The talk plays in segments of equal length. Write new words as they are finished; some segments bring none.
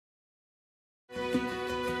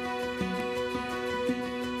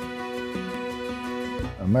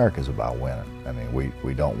America's about winning. I mean,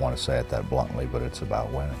 we don't want to say it that bluntly, but it's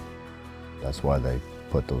about winning. That's why they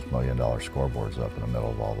put those $1 million scoreboards up in the middle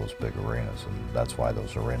of all those big arenas, and that's why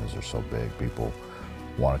those arenas are so big. People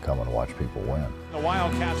want to come and watch people win. The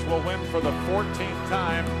Wildcats will win for the 14th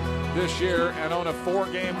time this year and own a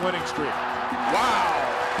 4-game winning streak. Wow!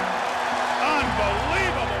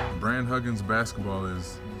 Unbelievable! Bob Huggins basketball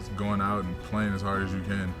is going out and playing as hard as you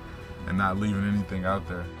can and not leaving anything out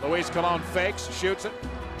there. Luis Colon fakes, shoots it.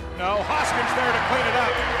 No, Hoskins there to clean it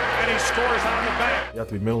up, and he scores on the bank. You have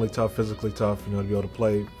to be mentally tough, physically tough, to be able to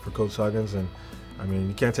play for Coach Huggins. And I mean,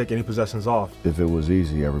 you can't take any possessions off. If it was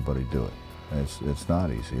easy, everybody'd do it. It's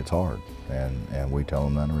not easy, it's hard. And we tell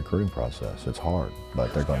them that in the recruiting process. It's hard,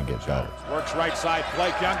 but they're going to get better. Works right side,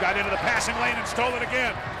 Blake Young got into the passing lane and stole it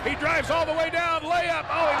again. He drives all the way down, layup,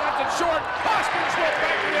 oh, he left it short. Hoskins will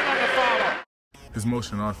bank it in on the follow. His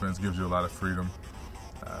motion offense gives you a lot of freedom.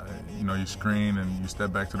 You screen and you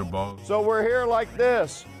step back to the ball. So we're here like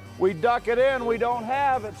this. We duck it in, we don't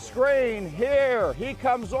have it. Screen, here, he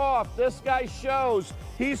comes off. This guy shows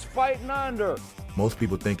he's fighting under. Most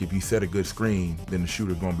people think if you set a good screen, then the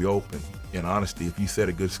shooter's going to be open. In honesty, if you set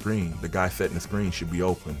a good screen, the guy setting the screen should be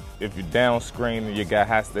open. If you're down screen, your guy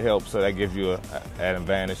has to help, so that gives you an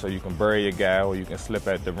advantage. So you can bury your guy or you can slip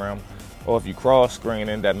at the rim. Or if you cross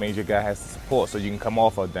screening, that means your guy has to support, so you can come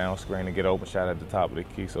off a down screen and get an open shot at the top of the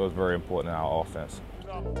key. So it's very important in our offense.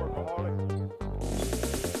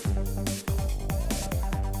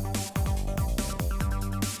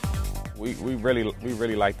 We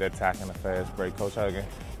really like the attack and the fast break. Coach Huggins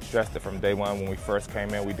stressed it from day one when we first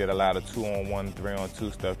came in. We did a lot of 2-on-1,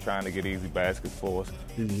 3-on-2 stuff, trying to get easy baskets for us.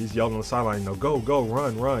 He's yelling on the sideline, go,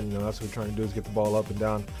 run. That's what we're trying to do, is get the ball up and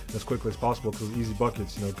down as quickly as possible, because easy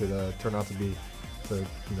buckets, could turn out to be,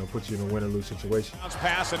 put you in a win or lose situation.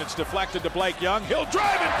 Pass and it's deflected to Blake Young. He'll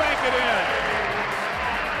drive and bank it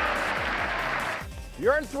in.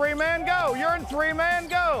 You're in three-man go. You're in three-man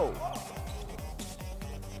go.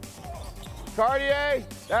 Cartier,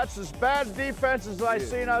 that's as bad defense as I've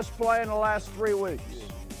seen us play in the last 3 weeks.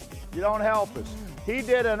 You don't help us. He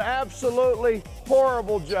did an absolutely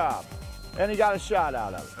horrible job, and he got a shot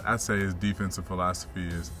out of it. I'd say his defensive philosophy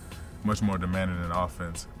is much more demanding than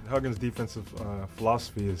offense. Huggins' defensive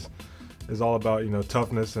philosophy is all about,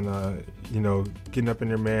 toughness and, getting up in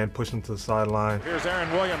your man, pushing to the sideline. Here's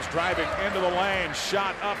Aaron Williams driving into the lane.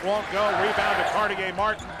 Shot up, won't go. Rebound to Cartier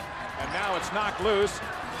Martin. And now it's knocked loose.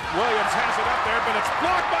 Williams has it up there, but it's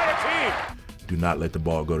blocked by a team. Do not let the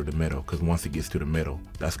ball go to the middle, because once it gets to the middle,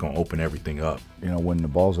 that's going to open everything up. When the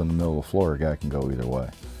ball's in the middle of the floor, a guy can go either way.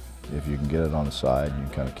 If you can get it on the side, you can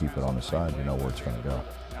kind of keep it on the side, you know where it's going to go.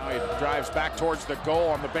 Now he drives back towards the goal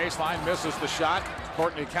on the baseline, misses the shot.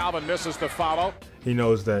 Courtney Calvin misses the follow. He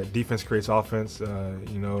knows that defense creates offense, and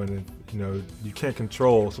you can't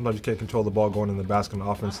control, sometimes you can't control the ball going in the basket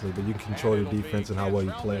offensively, but you can control your defense and how well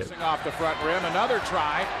you play it. Off the front rim, another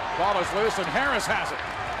try. Ball is loose and Harris has it.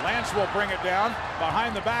 Lance will bring it down,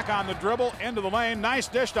 behind the back on the dribble, into the lane. Nice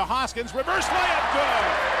dish to Hoskins, reverse layup,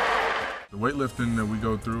 good. The weightlifting that we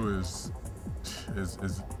go through is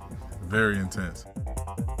very intense.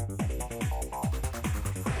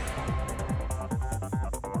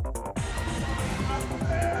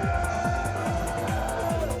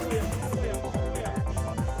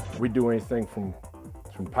 We do anything from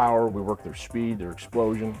power. We work their speed, their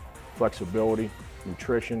explosion, flexibility,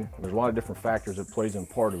 nutrition. There's a lot of different factors that plays in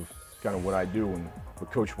part of kind of what I do and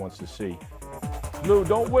what Coach wants to see. Lou,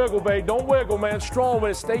 don't wiggle, babe. Don't wiggle, man. Strong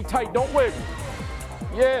with it. Stay tight. Don't wiggle.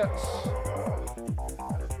 Yes.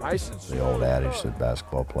 Nice. The old adage that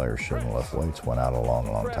basketball players shouldn't lift weights went out a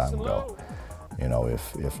long time ago.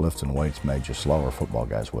 If lifting weights made you slower, football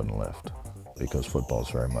guys wouldn't lift, because football is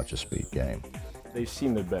very much a speed game. They've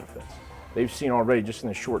seen the benefits. They've seen already, just in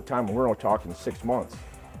a short time, and we're only talking 6 months,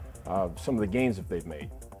 some of the gains that they've made.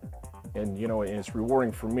 And, and it's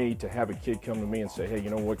rewarding for me to have a kid come to me and say, hey, you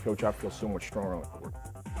know what, Coach, I feel so much stronger on the court.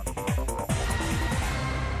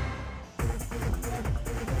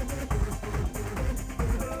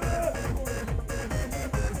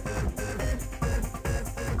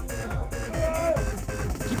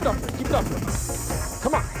 Keep it up, keep it up.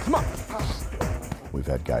 Come on, come on. We've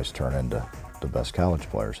had guys turn into the best college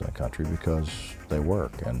players in the country because they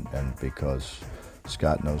work and because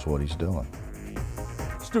Scott knows what he's doing.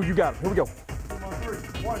 Stu, you got it. Here we go.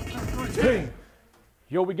 1, 2, 3, team.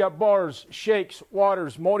 Yo, we got bars, shakes,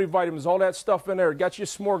 waters, multivitamins, all that stuff in there. Got you a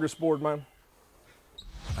smorgasbord, man.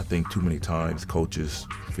 I think too many times coaches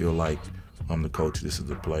feel like, I'm the coach, this is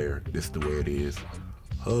the player, this is the way it is.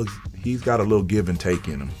 Hugs, he's got a little give and take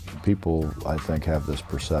in him. People, I think, have this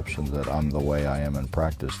perception that I'm the way I am in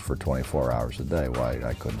practice for 24 hours a day. Why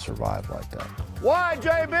I couldn't survive like that. Why,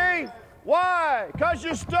 JB? Why? Because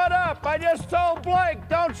you stood up. I just told Blake,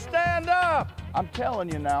 don't stand up. I'm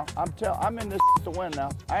telling you now. I'm in this to win now.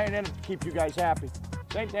 I ain't in it to keep you guys happy.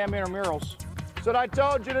 This ain't damn intramurals. Said I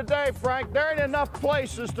told you today, Frank, there ain't enough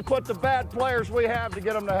places to put the bad players we have to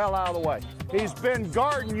get them the hell out of the way. He's been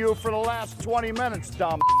guarding you for the last 20 minutes,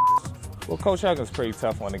 dumb. Well, Coach Huggins is pretty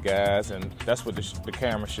tough on the guys, and that's what the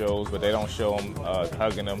camera shows, but they don't show him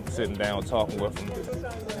hugging them, sitting down, talking with them.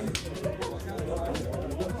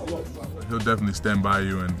 He'll definitely stand by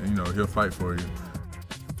you, and you know he'll fight for you.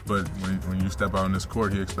 But when you step out on this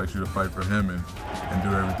court, he expects you to fight for him and do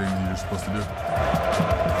everything you're supposed to do.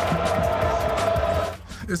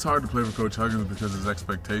 It's hard to play for Coach Huggins because of his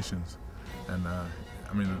expectations, and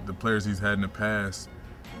I mean the players he's had in the past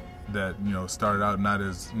that started out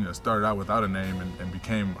started out without a name and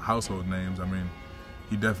became household names. I mean,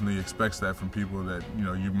 he definitely expects that from people that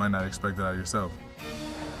you might not expect that out of yourself.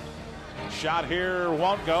 Shot here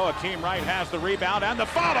won't go. Akeem Wright has the rebound and the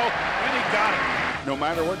follow, and he got it. No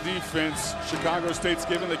matter what defense Chicago State's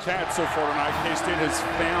given the Cats so far tonight, K-State has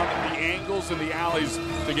found the angles and the alleys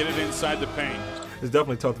to get it inside the paint. It's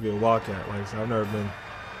definitely tough to be a Wildcat. Like I said, I've never been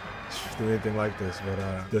through anything like this,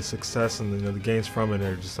 but the success and the gains from it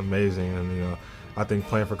are just amazing. And I think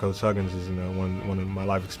playing for Coach Huggins is one of my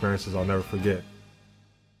life experiences I'll never forget.